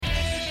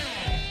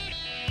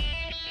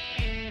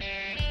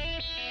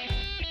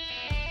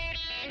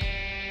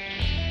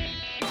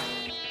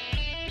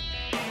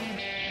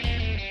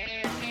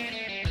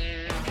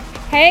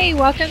Hey,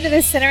 welcome to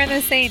the Sinner and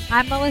the Saint.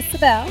 I'm Melissa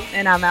Bell.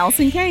 And I'm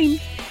Allison Kane.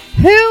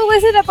 Who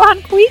listened up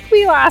on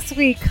Queequeg last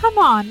week? Come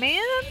on,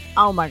 man.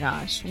 Oh my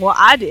gosh. Well,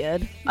 I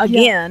did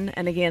again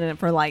and again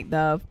for like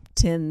the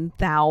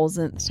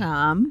 10,000th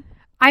time.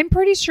 I'm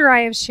pretty sure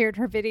I have shared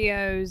her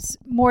videos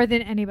more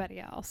than anybody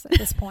else at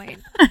this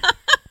point.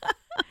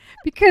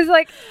 Because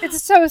like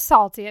it's so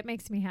salty. It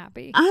makes me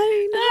happy.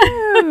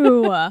 I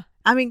know.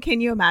 I mean, can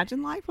you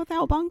imagine life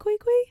without Bon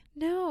Queequeg?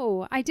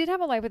 No, I did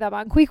have a life without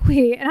Bon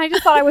Queequeg, and I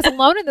just thought I was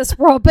alone in this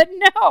world, but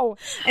no.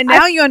 And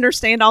now you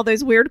understand all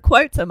those weird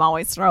quotes I'm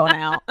always throwing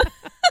out.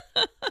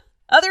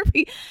 Other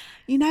people,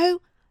 you know,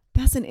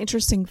 that's an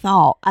interesting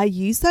thought. I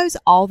use those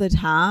all the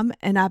time,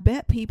 and I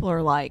bet people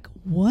are like,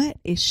 what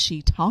is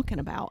she talking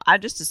about? I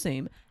just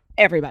assume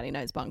everybody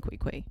knows Bon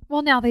Queequeg.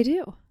 Well, now they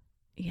do.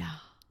 Yeah.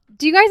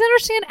 Do you guys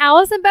understand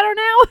Allison better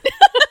now?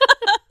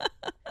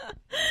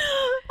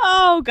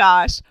 Oh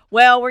gosh.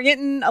 Well, we're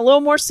getting a little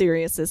more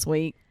serious this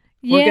week.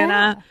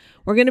 Yeah.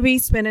 We're gonna be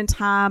spending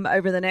time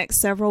over the next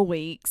several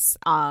weeks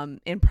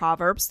in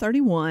Proverbs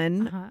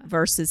 31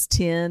 verses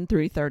 10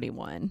 through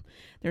 31.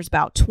 There's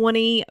about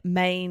 20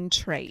 main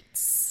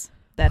traits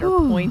that are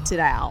pointed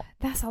out.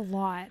 That's a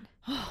lot.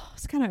 Oh,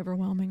 it's kind of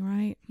overwhelming,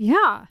 right?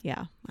 Yeah.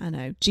 Yeah, I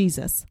know.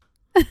 Jesus.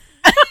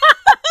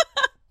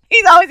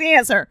 He's always the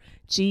answer.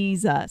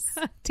 Jesus.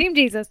 Team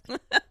Jesus.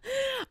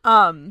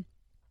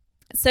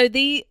 So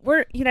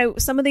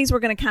some of these we're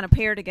going to kind of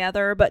pair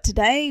together, but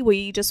today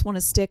we just want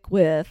to stick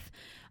with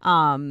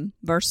chapter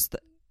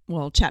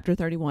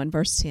 31,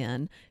 verse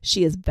 10.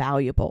 She is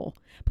valuable,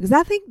 because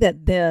I think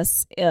that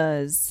this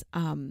is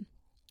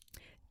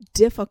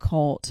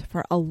difficult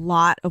for a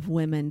lot of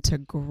women to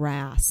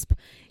grasp,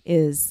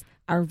 is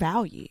our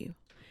value,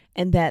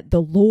 and that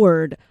the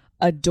Lord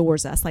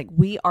adores us. Like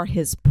we are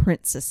his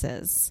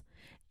princesses,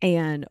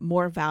 and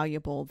more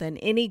valuable than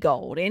any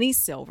gold, any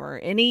silver,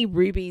 any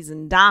rubies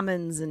and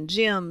diamonds and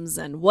gems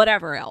and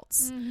whatever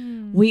else.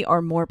 Mm-hmm. We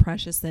are more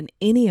precious than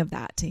any of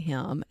that to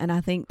him. And I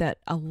think that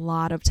a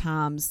lot of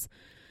times,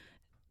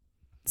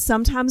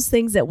 sometimes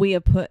things that we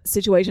have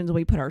situations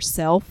we put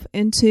ourselves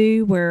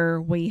into where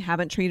we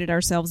haven't treated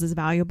ourselves as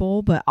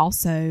valuable, but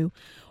also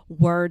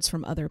words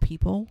from other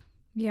people.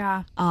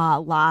 Yeah.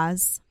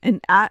 Lies.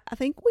 And I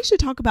think we should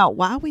talk about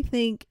why we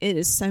think it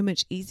is so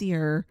much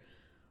easier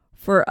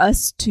for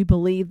us to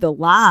believe the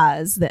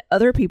lies that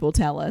other people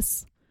tell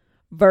us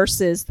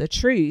versus the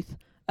truth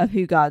of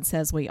who God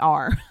says we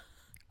are.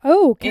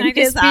 Oh, can I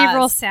just be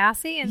real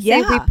sassy and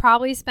say we Yeah.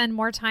 probably spend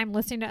more time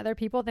listening to other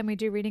people than we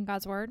do reading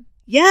God's word?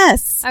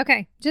 Yes.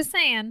 Okay, just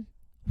saying.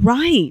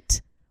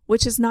 Right.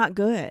 Which is not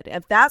good.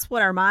 If that's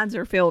what our minds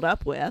are filled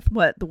up with,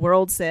 what the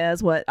world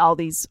says, what all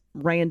these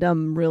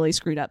random, really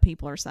screwed up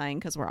people are saying,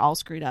 because we're all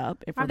screwed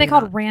up. Aren't they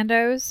called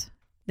randos?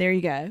 There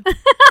you go.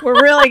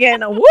 We're really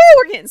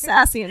we're getting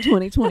sassy in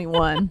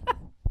 2021.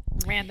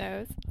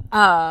 Randos.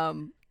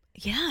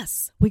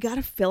 Yes, we got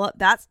to fill up.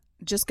 That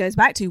just goes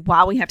back to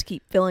why we have to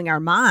keep filling our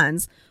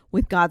minds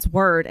with God's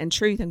word and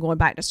truth and going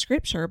back to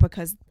scripture,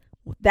 because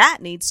that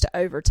needs to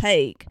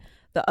overtake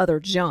the other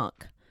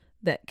junk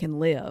that can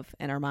live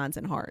in our minds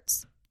and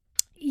hearts.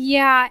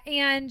 Yeah,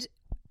 and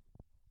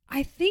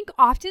I think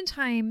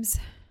oftentimes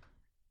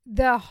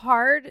the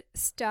hard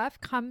stuff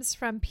comes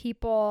from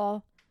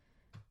people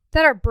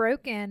that are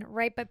broken,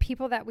 right? But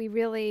people that we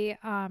really,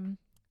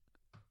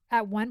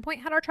 at one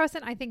point had our trust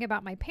in. I think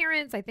about my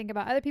parents. I think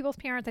about other people's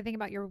parents. I think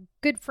about your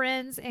good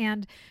friends,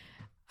 and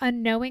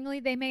unknowingly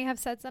they may have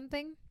said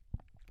something.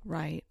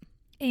 Right.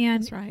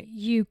 And that's right.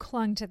 You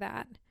clung to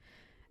that,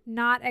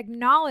 not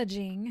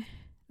acknowledging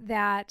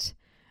that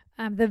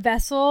the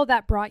vessel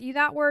that brought you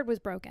that word was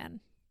broken.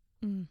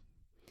 Mm.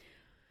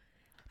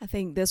 I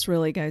think this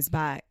really goes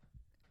back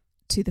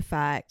to the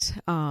fact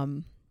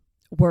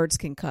words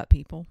can cut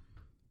people.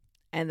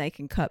 And they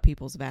can cut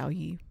people's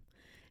value.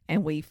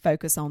 And we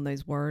focus on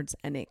those words,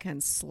 and it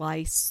can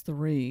slice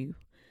through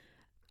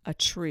a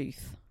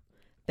truth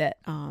that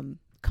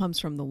comes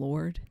from the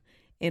Lord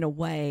in a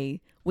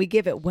way. We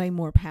give it way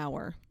more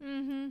power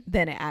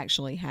than it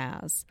actually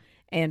has.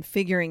 And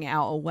figuring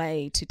out a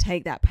way to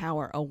take that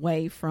power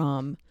away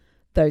from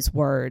those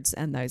words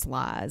and those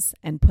lies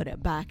and put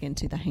it back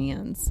into the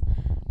hands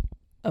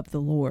of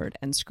the Lord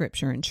and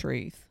scripture and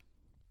truth,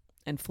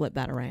 and flip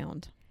that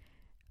around.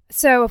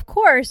 So, of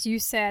course, you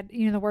said,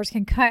 the words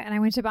can cut. And I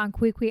went to Bon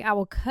Queequeg, I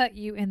will cut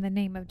you in the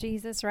name of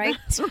Jesus, right?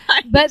 That's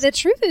right. But the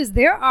truth is,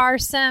 there are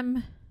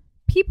some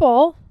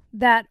people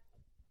that,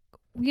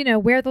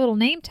 wear the little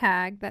name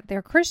tag that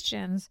they're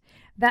Christians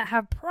that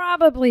have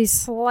probably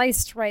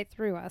sliced right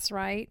through us,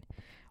 right?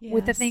 Yes.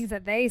 With the things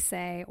that they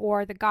say,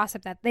 or the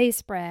gossip that they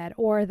spread,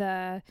 or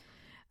the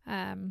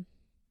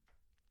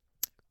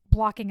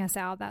blocking us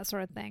out, that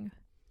sort of thing.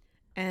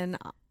 And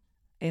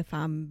if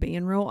I'm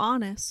being real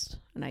honest,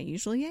 and I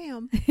usually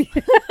am,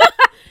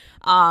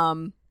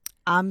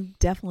 I'm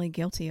definitely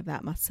guilty of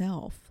that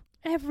myself.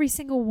 Every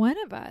single one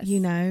of us.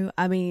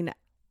 I mean,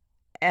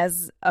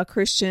 as a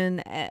Christian,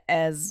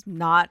 as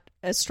not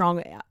as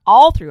strong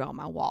all throughout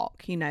my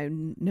walk,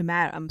 no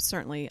matter, I'm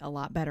certainly a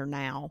lot better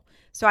now.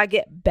 So I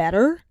get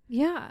better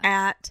Yeah.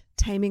 at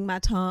taming my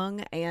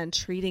tongue and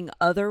treating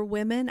other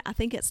women. I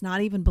think it's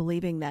not even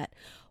believing that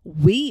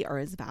we are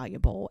as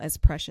valuable as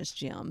precious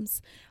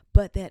gems,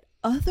 but that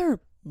other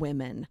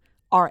women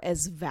are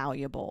as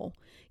valuable.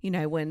 You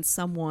know, when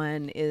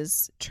someone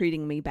is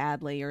treating me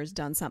badly or has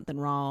done something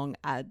wrong,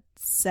 I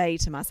say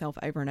to myself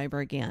over and over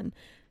again,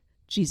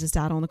 Jesus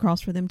died on the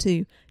cross for them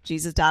too.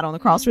 Jesus died on the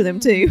cross for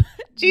them too.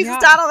 Jesus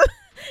died on the,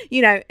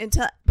 you know,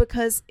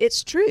 because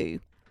it's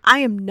true. I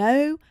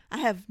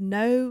have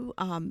no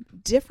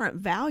different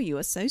value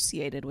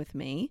associated with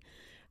me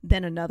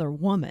than another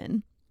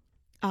woman.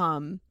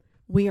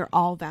 We are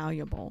all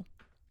valuable,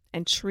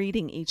 and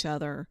treating each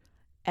other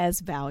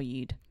as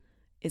valued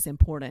is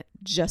important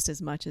just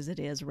as much as it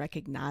is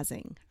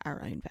recognizing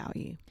our own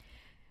value.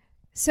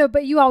 So,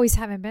 but you always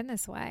haven't been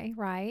this way,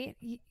 right?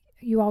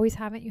 You always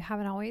haven't. You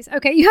haven't always.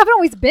 Okay, you haven't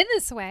always been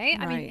this way.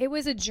 Right. I mean, it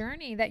was a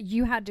journey that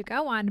you had to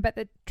go on, but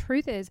the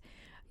truth is,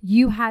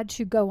 you had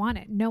to go on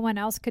it. No one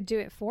else could do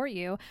it for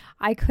you.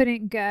 I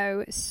couldn't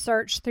go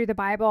search through the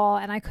Bible,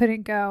 and I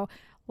couldn't go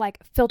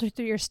like filter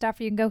through your stuff.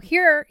 You can go,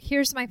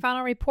 here's my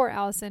final report,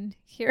 Allison.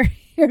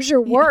 Here's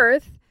your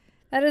worth.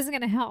 That isn't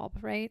going to help,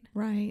 right?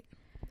 Right.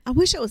 I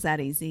wish it was that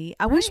easy.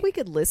 I wish we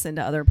could listen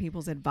to other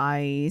people's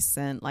advice,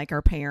 and like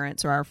our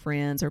parents or our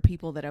friends or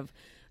people that have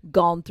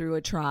gone through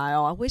a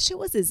trial. I wish it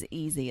was as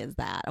easy as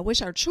that. I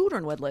wish our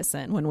children would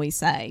listen when we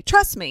say,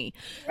 trust me,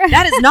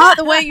 that is not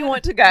the way you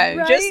want to go.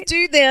 Right? Just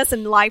do this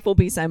and life will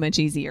be so much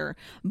easier.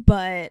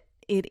 But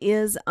it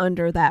is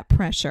under that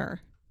pressure.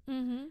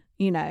 Mm-hmm.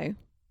 You know,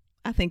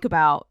 I think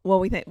about what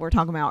we're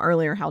talking about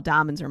earlier, how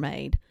diamonds are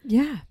made.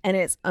 Yeah. And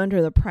it's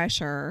under the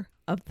pressure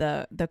of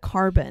the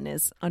carbon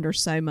is under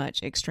so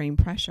much extreme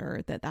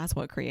pressure that's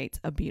what creates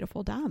a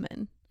beautiful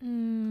diamond.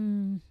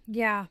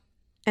 Yeah.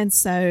 And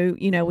so,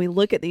 you know, we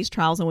look at these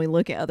trials and we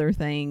look at other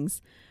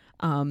things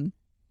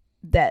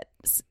that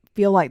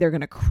feel like they're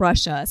going to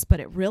crush us, but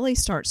it really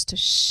starts to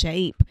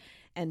shape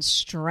and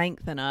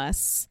strengthen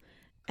us.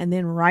 And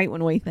then right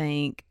when we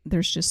think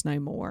there's just no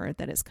more,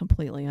 that it's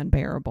completely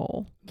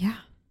unbearable. Yeah.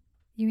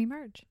 You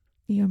emerge.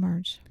 You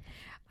emerge.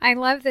 I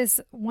love this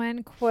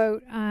one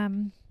quote.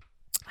 I'm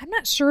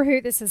not sure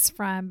who this is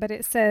from, but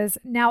it says,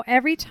 "Now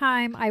every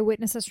time I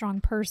witness a strong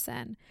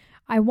person,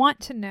 I want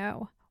to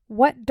know,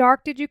 what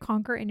dark did you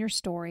conquer in your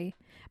story?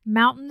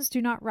 Mountains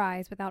do not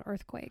rise without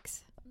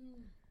earthquakes."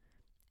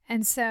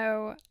 And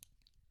so,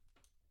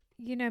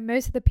 you know,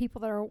 most of the people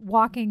that are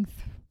walking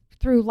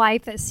through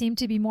life that seem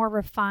to be more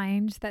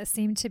refined, that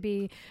seem to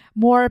be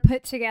more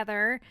put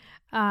together,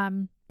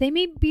 they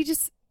may be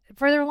just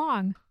further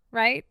along,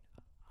 right?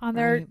 On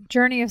their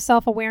journey of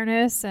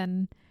self-awareness.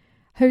 And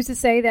who's to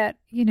say that,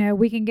 you know,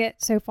 we can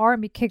get so far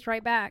and be kicked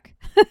right back?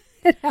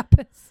 It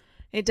happens.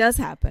 It does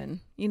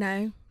happen, you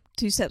know.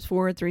 2 steps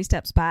forward, 3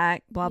 steps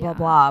back, blah, blah,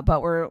 blah.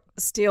 But we're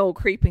still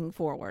creeping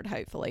forward,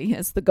 hopefully,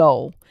 is the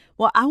goal.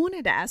 Well, I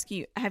wanted to ask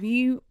you,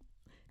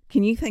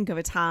 can you think of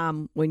a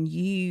time when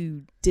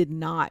you did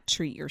not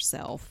treat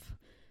yourself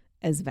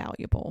as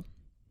valuable?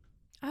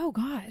 Oh,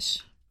 gosh.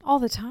 All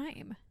the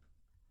time.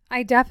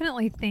 I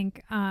definitely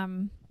think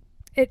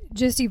it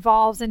just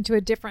evolves into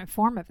a different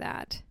form of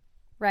that,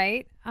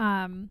 right?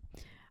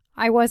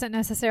 I wasn't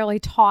necessarily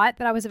taught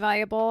that I was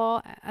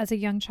valuable as a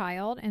young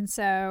child. And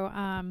so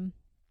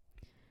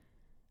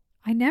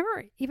I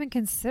never even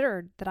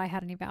considered that I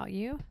had any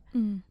value.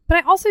 But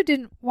I also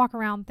didn't walk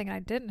around thinking I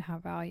didn't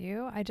have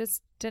value. I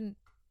just didn't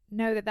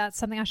know that that's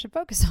something I should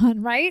focus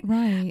on, right?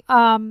 Right.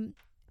 And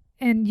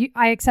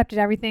I accepted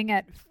everything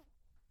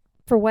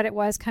for what it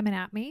was coming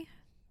at me.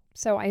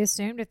 So I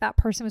assumed if that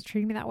person was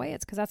treating me that way,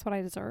 it's because that's what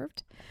I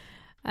deserved.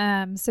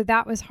 So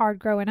that was hard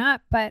growing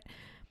up. But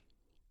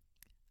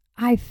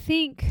I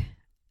think,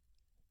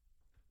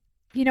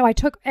 you know, I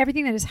took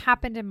everything that has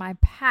happened in my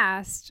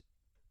past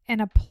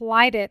and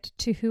applied it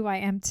to who I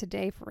am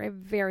today for a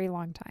very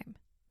long time.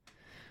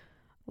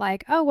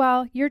 Like, oh,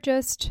 well, you're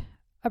just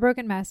a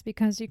broken mess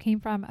because you came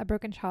from a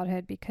broken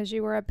childhood, because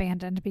you were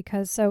abandoned,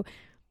 so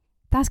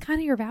that's kind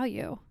of your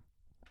value.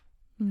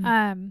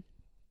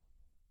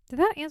 Did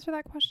that answer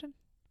that question?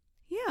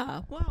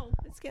 Yeah. Well,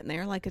 it's getting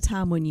there. Like a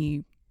time when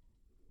you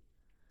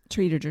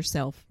treated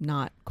yourself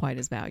not quite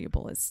as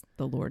valuable as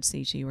the Lord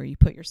sees you, or you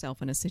put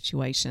yourself in a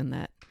situation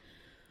that,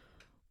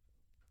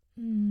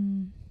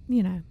 you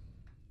know,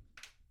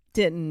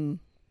 didn't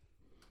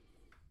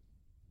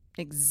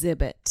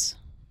exhibit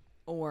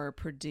or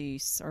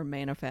produce or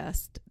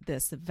manifest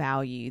this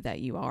value that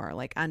you are.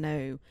 Like, I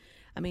know,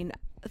 I mean,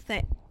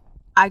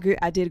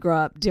 I did grow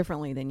up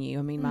differently than you.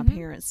 I mean, my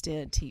parents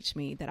did teach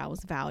me that I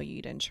was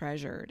valued and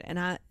treasured.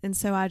 And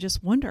so I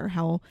just wonder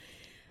how,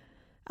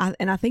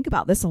 I think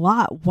about this a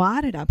lot. Why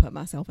did I put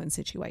myself in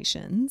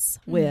situations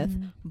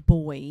with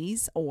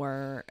boys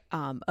or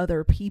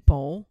other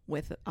people,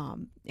 with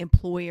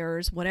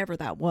employers, whatever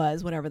that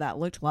was, whatever that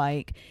looked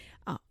like,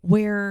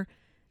 where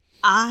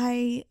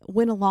I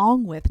went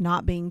along with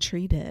not being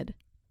treated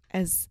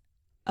as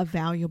a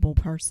valuable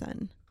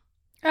person?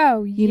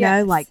 Oh, you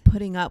know, like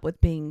putting up with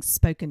being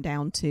spoken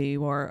down to,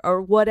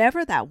 or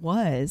whatever that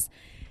was,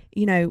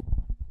 you know,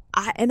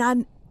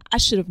 I I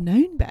should have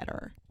known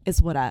better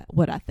is what I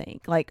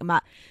think.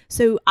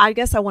 So I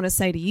guess I want to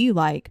say to you,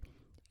 like,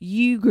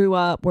 you grew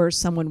up where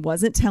someone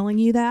wasn't telling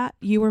you that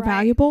you were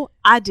valuable.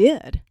 I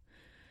did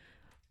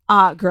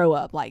grow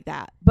up like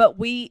that. But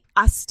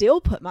I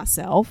still put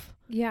myself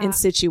in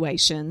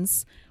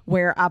situations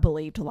where I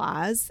believed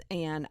lies,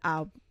 and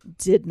I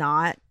did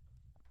not,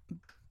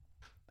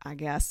 I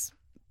guess,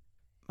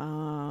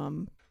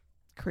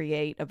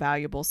 create a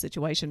valuable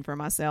situation for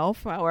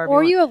myself.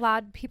 Or you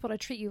allowed people to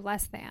treat you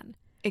less than.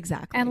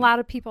 Exactly. And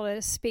allowed people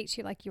to speak to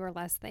you like you were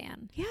less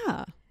than.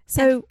 Yeah.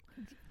 So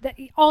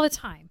all the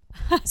time.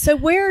 So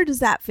where does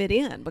that fit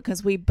in?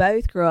 Because we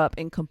both grew up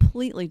in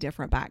completely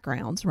different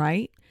backgrounds,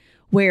 right?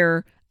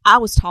 Where I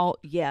was taught,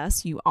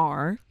 yes, you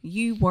are.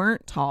 You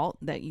weren't taught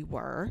that you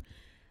were.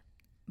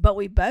 But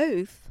we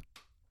both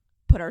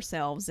put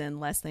ourselves in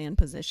less than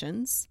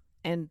positions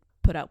and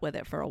put up with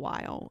it for a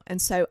while.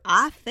 And so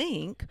I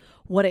think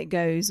what it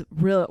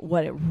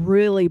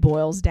really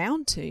boils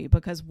down to,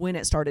 because when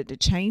it started to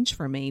change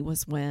for me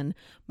was when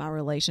my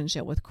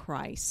relationship with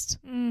Christ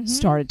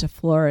started to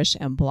flourish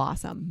and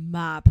blossom.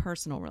 My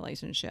personal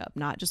relationship,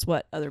 not just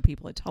what other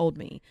people had told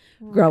me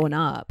growing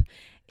up.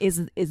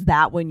 Is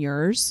that when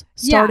yours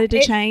started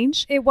to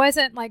change? It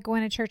wasn't like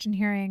going to church and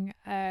hearing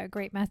a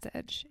great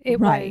message. It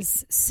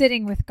was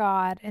sitting with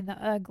God in the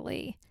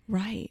ugly.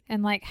 Right.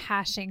 And like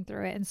hashing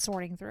through it and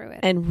sorting through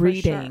it. And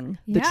reading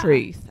the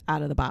truth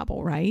out of the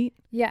Bible, right?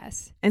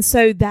 Yes. And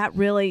so that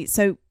really,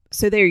 so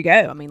there you go.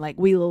 I mean, like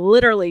we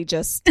literally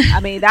just,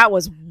 that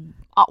was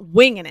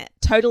winging it,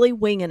 totally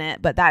winging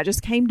it. But that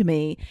just came to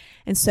me.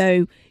 And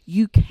so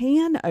you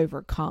can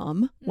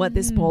overcome. What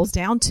this boils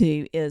down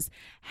to is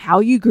how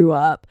you grew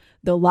up,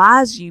 the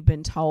lies you've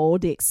been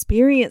told, the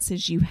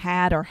experiences you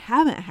had or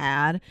haven't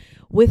had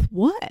with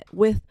what?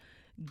 With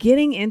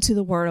getting into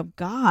the Word of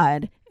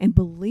God and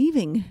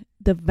believing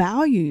the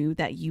value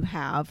that you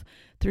have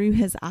through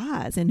His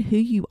eyes and who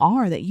you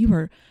are, that you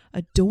are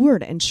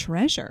adored and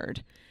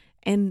treasured.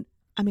 And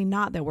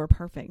not that we're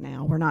perfect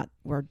now.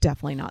 We're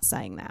definitely not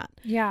saying that.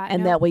 Yeah.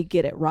 And that we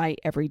get it right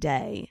every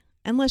day.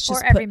 And let's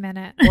just every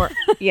minute.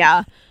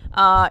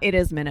 It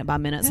is minute by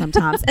minute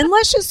sometimes. And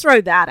let's just throw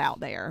that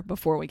out there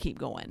before we keep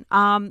going.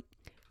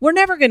 We're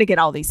never going to get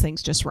all these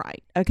things just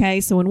right.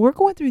 Okay. So when we're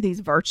going through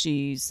these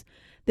virtues,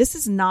 this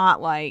is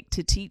not like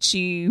to teach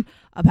you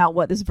about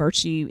what this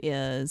virtue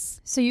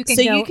is. So you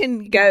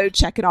can go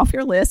check it off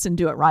your list and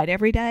do it right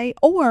every day,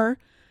 or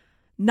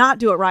not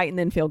do it right and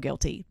then feel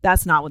guilty.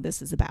 That's not what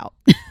this is about.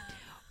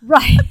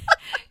 Right.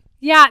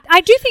 Yeah, I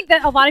do think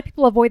that a lot of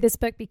people avoid this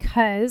book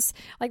because,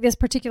 like this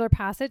particular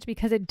passage,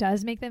 because it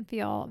does make them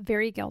feel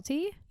very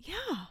guilty. Yeah.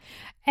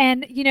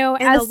 And,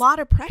 a lot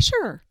of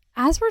pressure.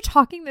 As we're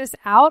talking this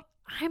out,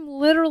 I'm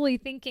literally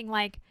thinking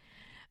like,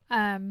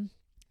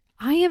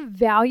 I am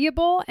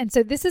valuable. And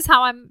so this is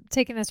how I'm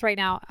taking this right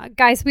now.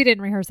 Guys, we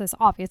didn't rehearse this.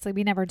 Obviously,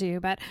 we never do.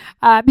 But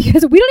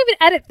because we don't even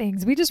edit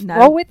things. We just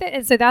roll with it.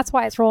 And so that's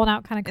why it's rolling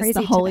out kind of crazy. It's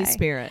the Holy today.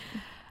 Spirit.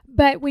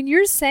 But when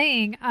you're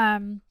saying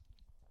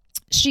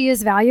she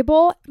is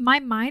valuable, my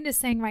mind is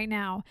saying right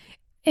now,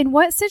 in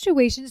what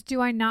situations do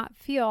I not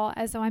feel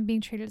as though I'm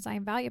being treated as I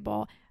am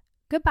valuable?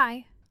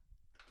 Goodbye.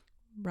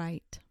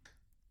 Right.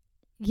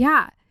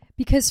 Yeah.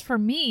 Because for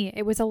me,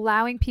 it was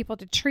allowing people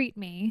to treat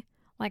me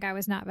like I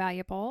was not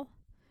valuable,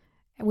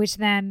 which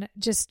then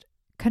just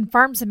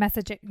confirms the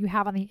message that you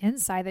have on the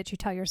inside that you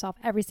tell yourself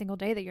every single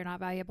day that you're not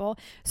valuable.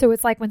 So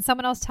it's like when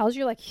someone else tells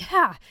you like,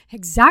 yeah,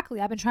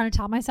 exactly. I've been trying to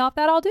tell myself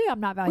that all day.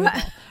 I'm not valuable.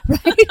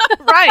 Right.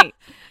 Right.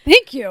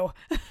 Thank you.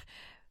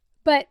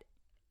 But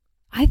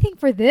I think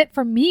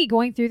for me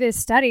going through this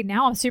study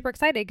now, I'm super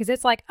excited because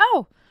it's like,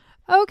 oh,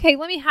 okay,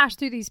 let me hash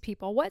through these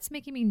people. What's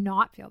making me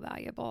not feel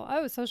valuable?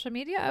 Oh, social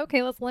media.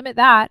 Okay, let's limit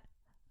that.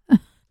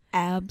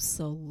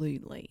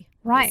 Absolutely.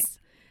 Right.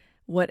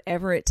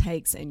 Whatever it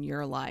takes in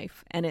your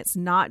life. And it's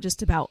not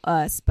just about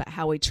us, but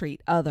how we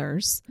treat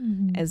others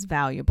as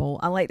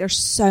valuable. There's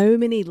so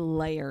many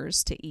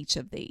layers to each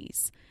of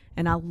these.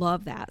 And I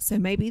love that. So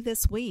maybe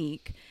this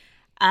week,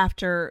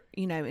 after,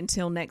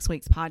 until next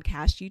week's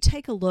podcast, you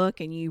take a look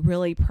and you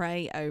really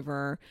pray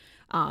over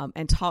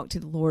and talk to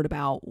the Lord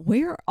about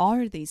where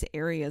are these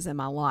areas in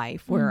my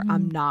life where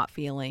I'm not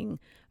feeling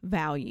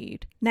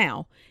valued.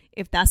 Now,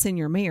 if that's in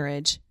your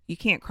marriage, you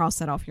can't cross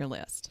that off your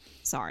list.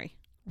 Sorry.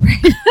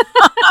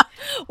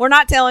 We're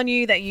not telling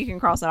you that you can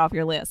cross that off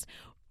your list,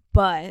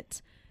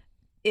 but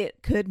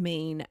it could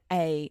mean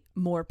a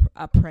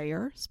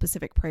prayer,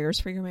 specific prayers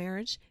for your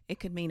marriage. It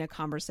could mean a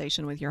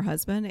conversation with your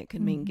husband. It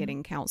could mean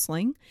getting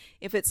counseling.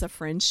 If it's a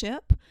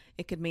friendship,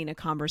 it could mean a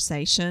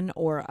conversation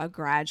or a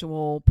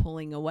gradual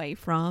pulling away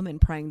from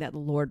and praying that the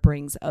Lord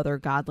brings other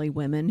godly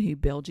women who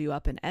build you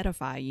up and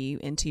edify you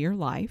into your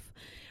life.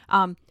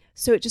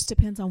 So it just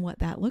depends on what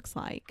that looks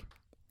like.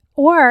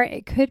 Or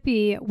it could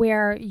be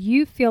where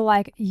you feel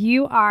like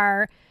you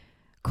are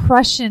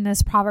crushing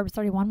this Proverbs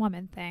 31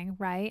 woman thing,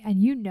 right?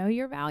 And you know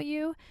your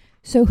value.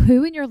 So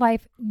who in your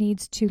life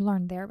needs to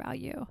learn their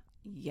value?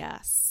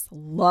 Yes.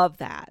 Love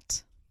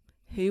that.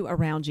 Who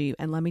around you?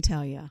 And let me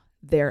tell you,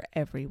 they're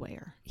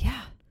everywhere.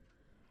 Yeah.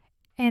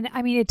 And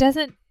I mean,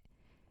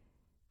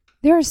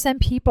 there are some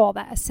people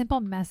that a simple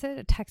message,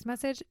 a text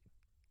message,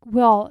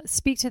 will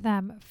speak to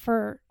them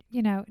for,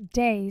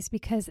 days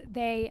because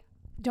they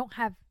don't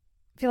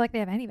feel like they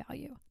have any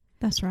value.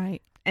 That's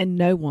right. And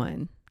no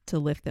one to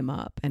lift them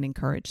up and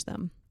encourage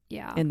them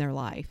in their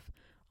life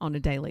on a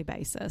daily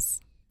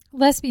basis.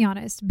 Let's be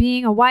honest.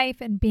 Being a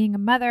wife and being a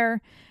mother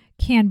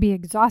can be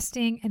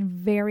exhausting and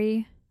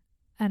very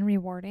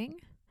unrewarding.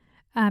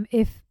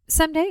 If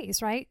some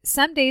days, right?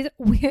 Some days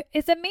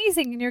it's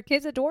amazing and your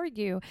kids adore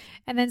you.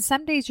 And then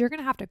some days you're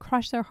going to have to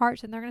crush their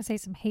hearts and they're going to say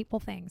some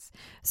hateful things.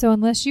 So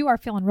unless you are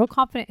feeling real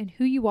confident in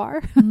who you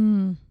are.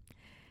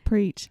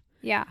 Preach.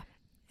 Yeah.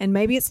 And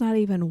maybe it's not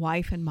even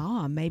wife and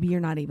mom. Maybe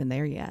you're not even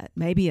there yet.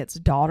 Maybe it's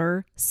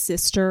daughter,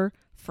 sister,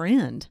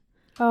 friend.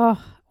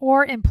 Oh,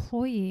 or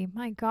employee.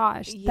 My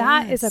gosh.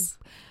 Yes.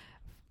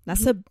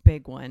 That's a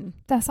big one.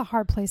 That's a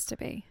hard place to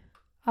be.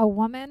 A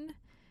woman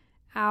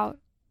out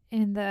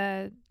in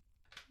the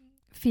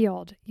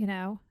field,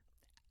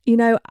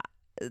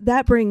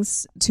 that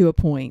brings to a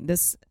point.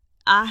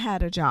 I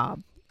had a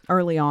job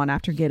early on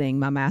after getting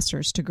my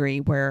master's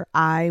degree where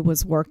I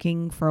was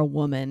working for a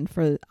woman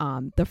for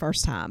the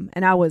first time,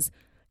 and I was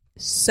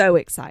so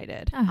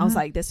excited. I was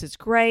like, this is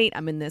great.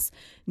 I'm in this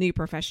new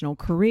professional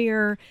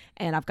career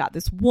and I've got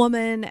this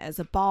woman as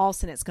a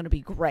boss and it's going to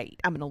be great.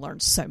 I'm going to learn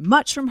so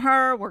much from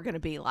her. We're going to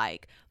be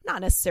like,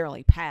 not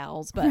necessarily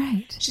pals, but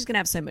she's going to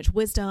have so much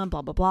wisdom,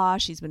 blah, blah, blah.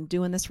 She's been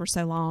doing this for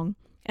so long.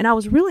 And I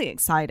was really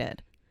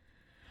excited.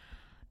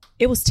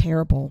 It was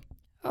terrible.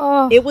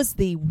 Oh, it was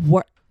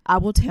I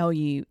will tell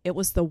you, it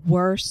was the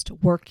worst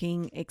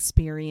working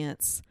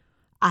experience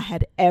I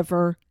had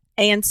ever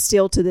and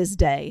still to this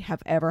day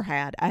have ever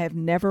had. I have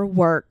never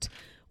worked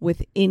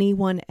with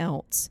anyone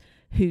else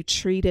who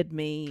treated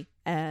me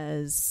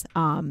as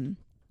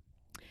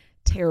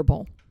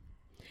terrible.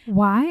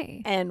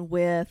 Why? And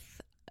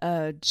with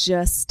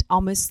just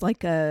almost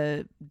like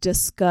a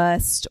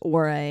disgust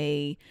or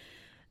I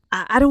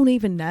don't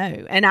even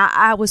know. And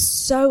I was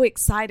so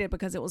excited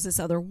because it was this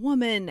other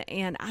woman.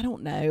 And I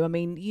don't know. I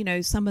mean,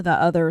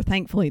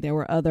 thankfully there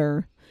were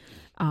other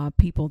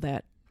people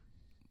that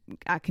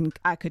I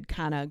could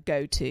kind of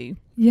go to,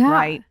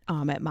 right,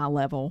 at my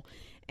level.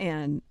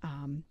 And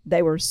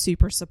they were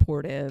super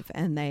supportive,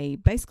 and they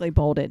basically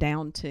boiled it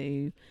down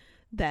to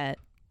that,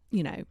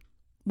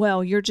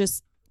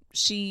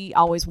 she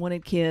always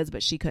wanted kids,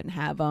 but she couldn't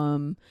have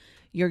them.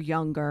 You're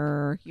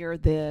younger, you're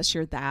this,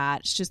 you're that.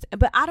 It's just,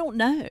 but I don't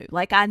know.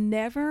 Like, I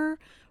never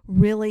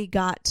really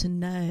got to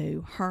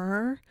know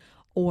her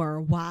or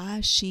why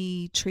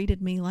she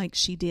treated me like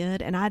she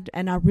did. And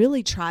I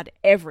really tried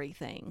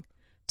everything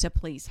to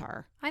please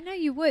her. I know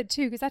you would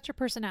too, because that's your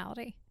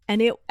personality.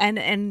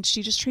 And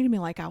she just treated me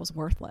like I was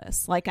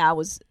worthless. Like I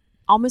was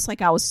almost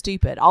like I was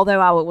stupid.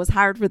 Although I was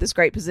hired for this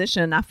great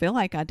position, I feel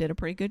like I did a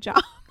pretty good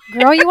job.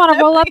 Girl, you want to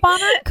roll up on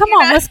her? Come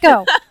on, let's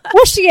go.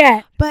 Where's she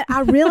at? But I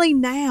really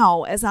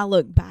now, as I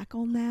look back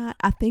on that,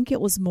 I think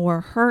it was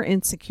more her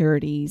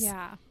insecurities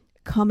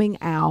coming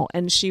out,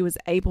 and she was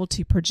able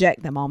to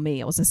project them on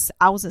me.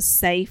 I was a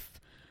safe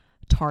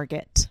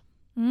target.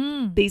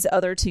 These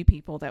other two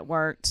people that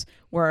worked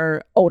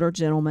were older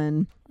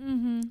gentlemen,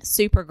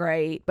 super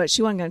great, but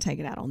she wasn't going to take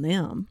it out on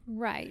them.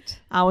 Right.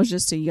 I was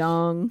just a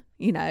young,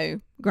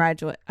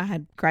 graduate. I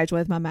had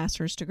graduated with my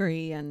master's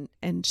degree, and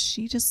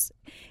it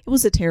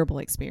was a terrible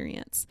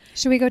experience.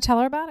 Should we go tell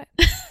her about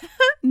it?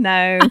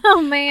 No.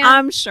 Oh man.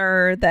 I'm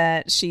sure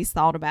that she's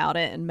thought about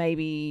it, and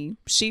maybe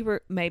she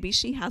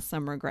has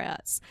some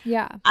regrets.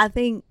 Yeah. I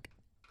think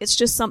it's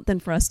just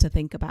something for us to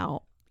think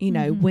about,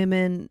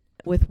 women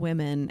with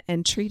women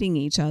and treating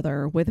each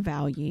other with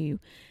value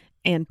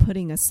and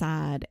putting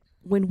aside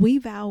when we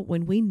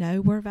know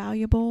we're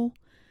valuable,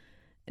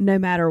 no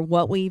matter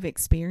what we've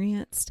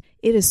experienced,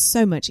 it is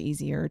so much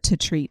easier to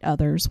treat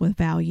others with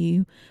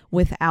value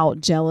without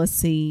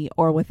jealousy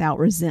or without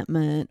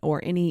resentment or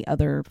any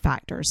other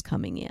factors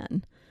coming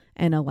in,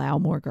 and allow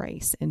more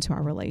grace into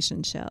our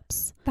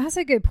relationships. That's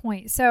a good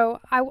point.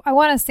 So I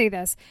want to say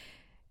this.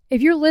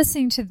 If you're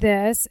listening to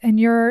this and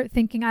you're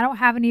thinking, I don't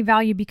have any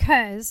value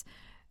because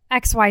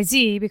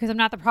XYZ, because I'm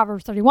not the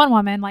Proverbs 31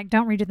 woman, like,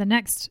 don't read to the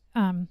next,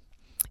 don't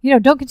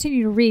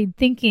continue to read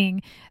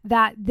thinking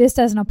that this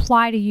doesn't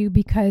apply to you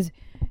because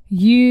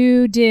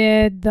you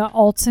did the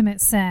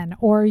ultimate sin,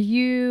 or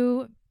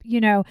you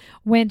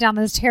went down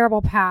this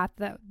terrible path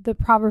that the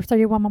Proverbs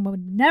 31 woman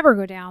would never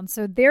go down.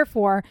 So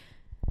therefore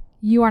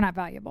you are not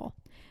valuable,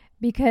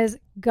 because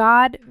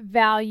God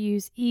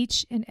values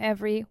each and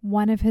every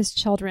one of his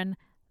children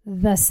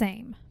the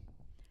same.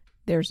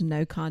 There's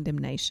no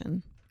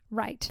condemnation.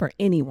 Right. For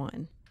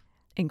anyone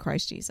in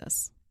Christ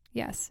Jesus.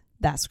 Yes.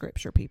 That's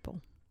scripture, people.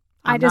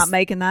 I'm not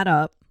making that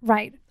up.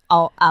 Right.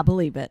 I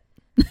believe it.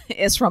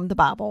 It's from the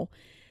Bible.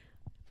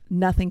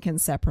 Nothing can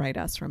separate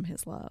us from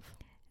his love.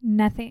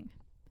 Nothing.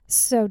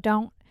 So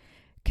don't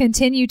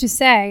continue to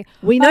say,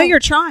 we know you're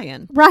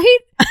trying. Right?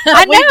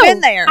 I know. We've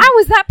been there. I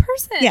was that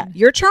person. Yeah,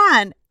 you're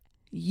trying.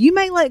 You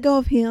may let go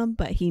of him,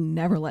 but he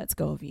never lets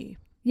go of you.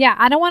 Yeah,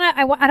 I don't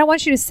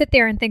want you to sit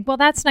there and think, well,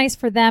 that's nice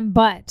for them,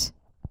 but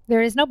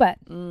There is no but.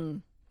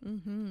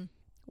 Mm-hmm.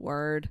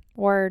 Word.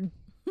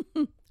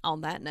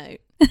 On that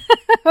note.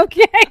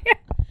 Okay.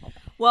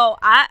 Well,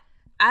 I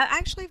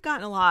actually have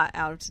gotten a lot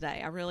out of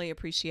today. I really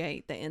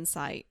appreciate the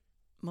insight,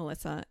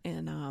 Melissa.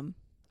 And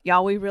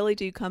y'all, we really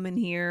do come in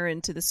here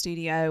into the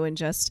studio and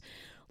just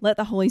let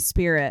the Holy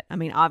Spirit, I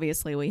mean,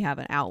 obviously we have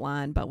an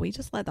outline, but we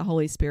just let the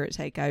Holy Spirit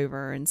take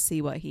over and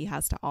see what he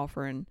has to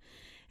offer. And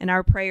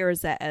our prayer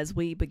is that as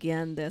we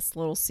begin this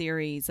little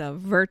series of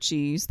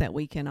virtues that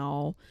we can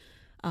all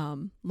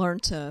learn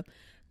to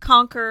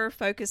conquer,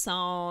 focus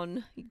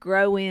on,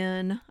 grow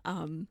in,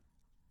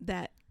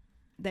 that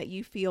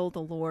you feel the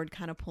Lord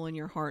kind of pulling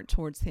your heart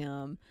towards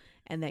him,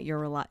 and that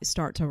you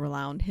start to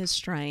rely on his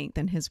strength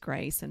and his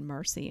grace and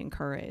mercy and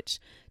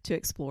courage to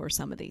explore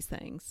some of these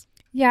things.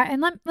 Yeah,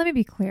 and let me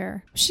be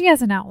clear. She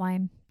has an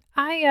outline.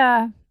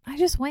 I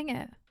just wing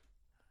it.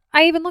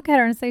 I even look at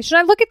her and say, should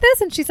I look at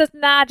this? And she says,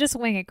 nah, just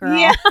wing it, girl.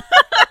 Yeah.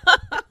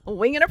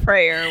 Winging a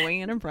prayer.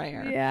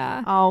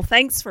 Yeah. Oh,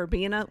 thanks for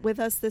being with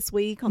us this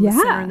week on The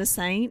Sinner and the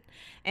Saint.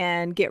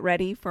 And get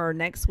ready for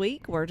next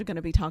week. We're going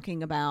to be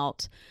talking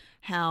about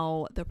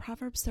how the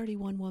Proverbs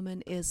 31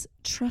 woman is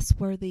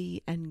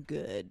trustworthy and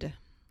good.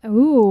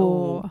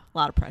 Ooh. A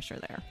lot of pressure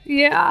there.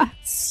 Yeah.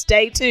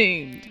 Stay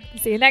tuned.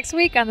 See you next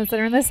week on The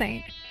Sinner and the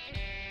Saint.